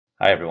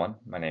Hi everyone,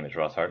 my name is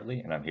Ross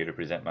Hartley and I'm here to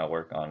present my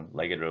work on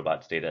legged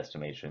robot state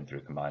estimation through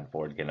combined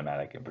forward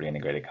kinematic and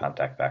pre-integrated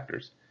contact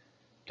factors.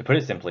 To put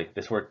it simply,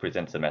 this work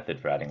presents a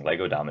method for adding leg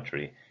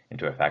odometry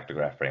into a factor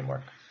graph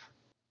framework.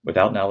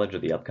 Without knowledge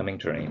of the upcoming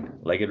terrain,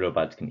 legged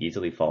robots can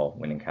easily fall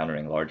when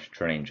encountering large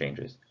terrain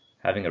changes.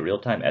 Having a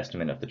real-time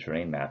estimate of the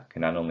terrain map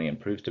can not only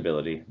improve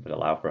stability but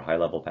allow for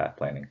high-level path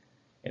planning.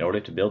 In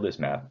order to build this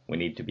map, we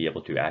need to be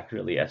able to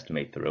accurately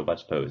estimate the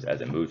robot's pose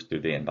as it moves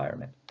through the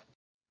environment.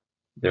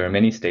 There are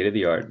many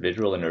state-of-the-art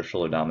visual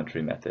inertial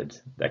odometry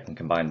methods that can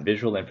combine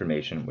visual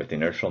information with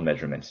inertial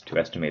measurements to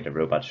estimate a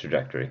robot's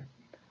trajectory.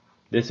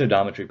 This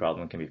odometry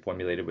problem can be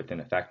formulated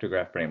within a factor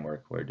graph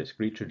framework where a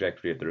discrete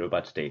trajectory of the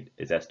robot state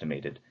is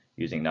estimated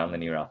using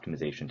nonlinear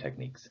optimization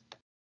techniques.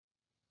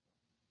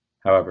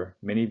 However,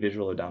 many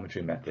visual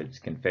odometry methods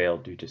can fail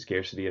due to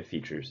scarcity of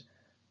features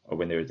or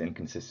when there is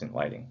inconsistent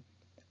lighting.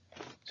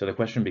 So the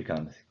question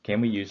becomes,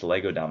 can we use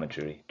leg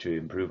odometry to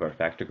improve our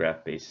factor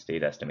graph-based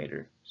state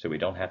estimator so we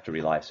don't have to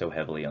rely so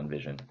heavily on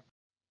vision?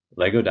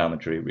 Leg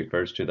odometry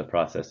refers to the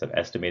process of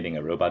estimating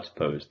a robot's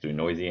pose through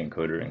noisy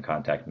encoder and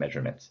contact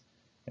measurements.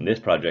 In this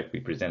project, we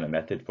present a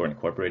method for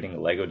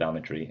incorporating leg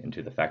odometry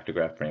into the factor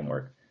graph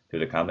framework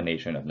through the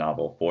combination of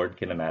novel forward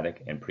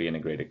kinematic and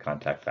pre-integrated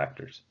contact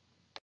factors.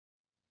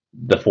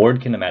 The forward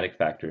kinematic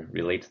factor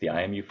relates the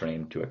IMU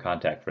frame to a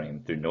contact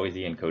frame through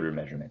noisy encoder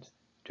measurements.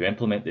 To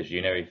implement this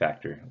unary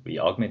factor, we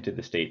augmented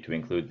the state to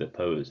include the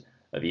pose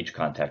of each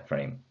contact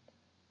frame.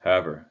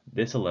 However,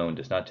 this alone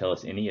does not tell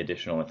us any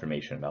additional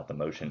information about the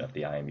motion of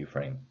the IMU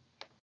frame.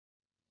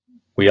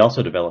 We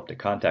also developed a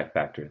contact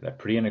factor that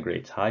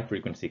pre-integrates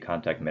high-frequency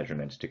contact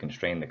measurements to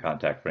constrain the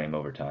contact frame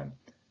over time.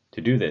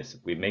 To do this,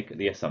 we make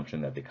the assumption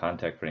that the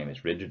contact frame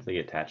is rigidly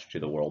attached to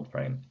the world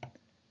frame.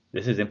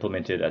 This is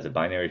implemented as a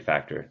binary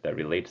factor that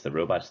relates the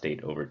robot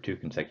state over 2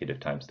 consecutive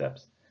time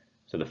steps.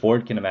 So the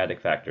forward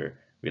kinematic factor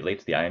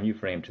relates the IMU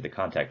frame to the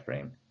contact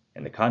frame,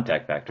 and the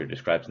contact factor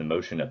describes the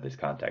motion of this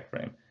contact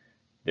frame.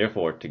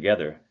 Therefore,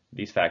 together,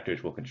 these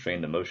factors will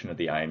constrain the motion of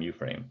the IMU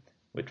frame,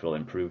 which will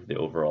improve the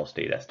overall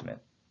state estimate.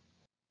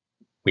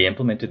 We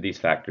implemented these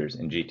factors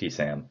in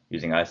GTSAM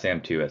using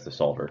ISAM2 as the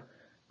solver.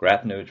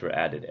 Graph nodes were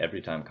added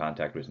every time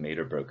contact was made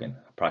or broken,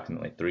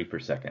 approximately 3 per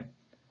second.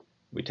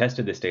 We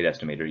tested the state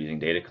estimator using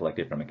data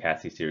collected from a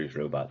Cassie-series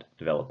robot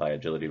developed by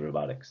Agility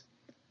Robotics.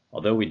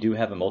 Although we do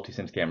have a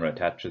multisense camera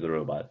attached to the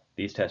robot,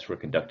 these tests were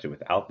conducted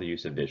without the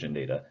use of vision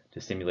data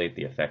to simulate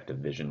the effect of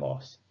vision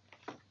loss.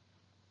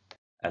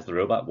 As the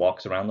robot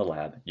walks around the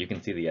lab, you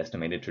can see the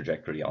estimated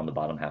trajectory on the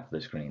bottom half of the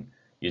screen.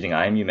 Using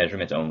IMU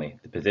measurements only,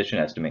 the position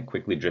estimate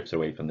quickly drifts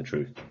away from the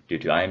truth due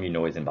to IMU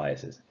noise and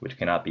biases, which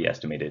cannot be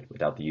estimated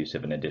without the use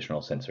of an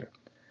additional sensor.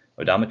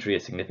 Odometry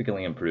is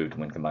significantly improved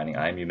when combining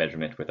IMU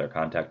measurements with our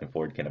contact and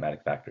forward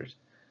kinematic factors.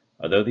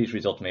 Although these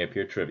results may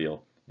appear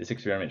trivial, this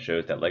experiment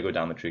shows that leg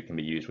odometry can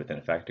be used within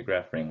a factor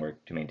graph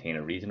framework to maintain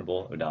a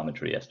reasonable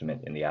odometry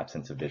estimate in the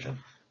absence of vision.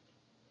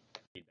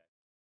 If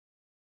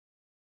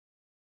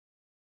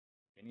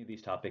any of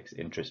these topics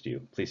interest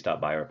you, please stop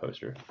by our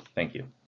poster. Thank you.